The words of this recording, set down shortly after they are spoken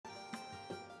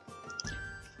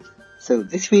So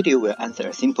this video will answer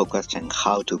a simple question: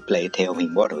 how to play Tale of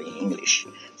Immortal in English.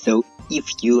 So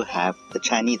if you have the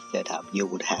Chinese setup, you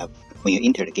would have, when you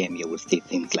enter the game, you will see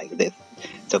things like this.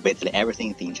 So basically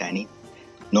everything is in Chinese.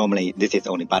 Normally this is the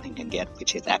only button you can get,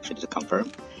 which is actually to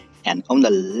confirm. And on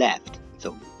the left,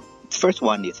 so first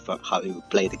one is for how you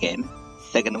play the game.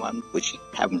 Second one, which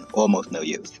have almost no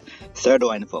use. Third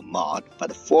one for mod. But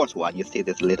the fourth one, you see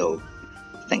this little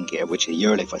thing here, which is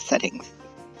usually for settings.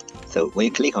 So when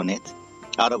you click on it,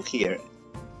 out of here,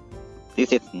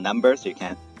 this is numbers, so you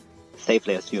can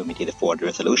safely assume it is for the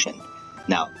resolution.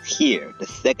 Now here, the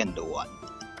second one,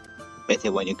 basically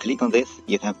when you click on this,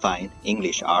 you can find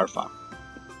English alpha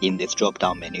in this drop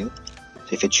down menu.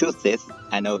 So if you choose this,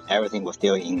 I know everything was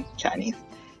still in Chinese.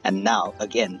 And now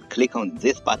again, click on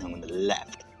this button on the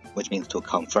left, which means to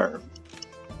confirm.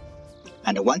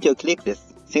 And once you click this,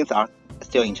 things are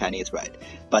still in Chinese, right?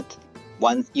 But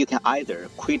once you can either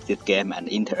quit this game and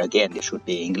enter again, it should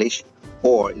be English,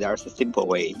 or there's a simple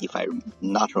way, if I'm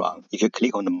not wrong, if you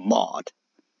click on the mod,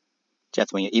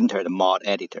 just when you enter the mod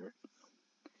editor,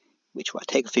 which will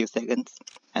take a few seconds,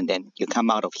 and then you come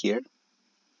out of here.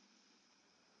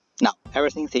 Now,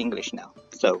 everything's English now.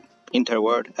 So, enter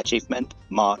word, achievement,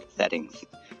 mod, settings.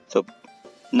 So,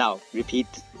 now repeat,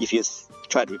 if you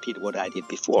try to repeat what I did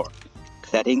before,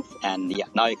 settings, and yeah,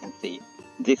 now you can see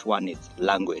this one is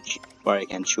language, where you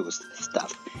can choose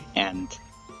stuff, and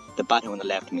the button on the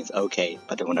left means OK,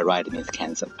 but on the right means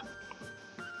cancel.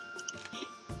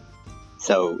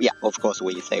 So yeah, of course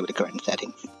we save the current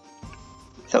settings.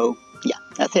 So yeah,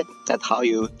 that's it. That's how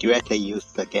you directly use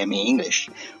the game in English.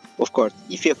 Of course,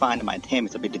 if you find my theme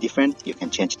is a bit different, you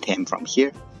can change theme from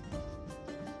here.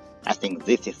 I think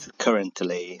this is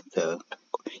currently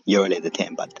usually the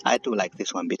theme, but I do like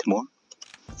this one a bit more,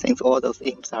 since all those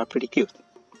imps are pretty cute.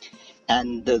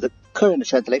 And the current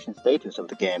translation status of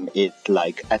the game is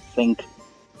like, I think,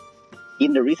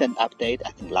 in the recent update,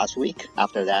 I think last week,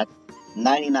 after that,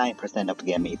 99% of the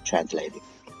game is translated.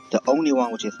 The only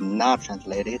one which is not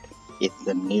translated is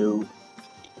the new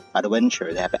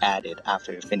adventure they have added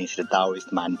after you finish the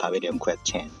Taoist Man Pavilion Quest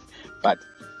chain. But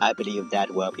I believe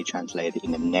that will be translated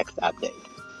in the next update.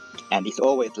 And it's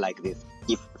always like this.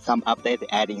 If some update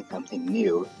adding something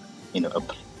new,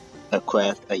 a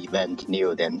quest, an event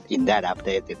new, then in that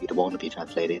update it won't be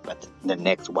translated, but the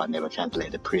next one they will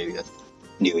translate the previous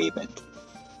new event.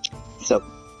 So,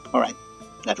 alright,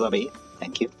 that will be it.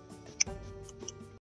 Thank you.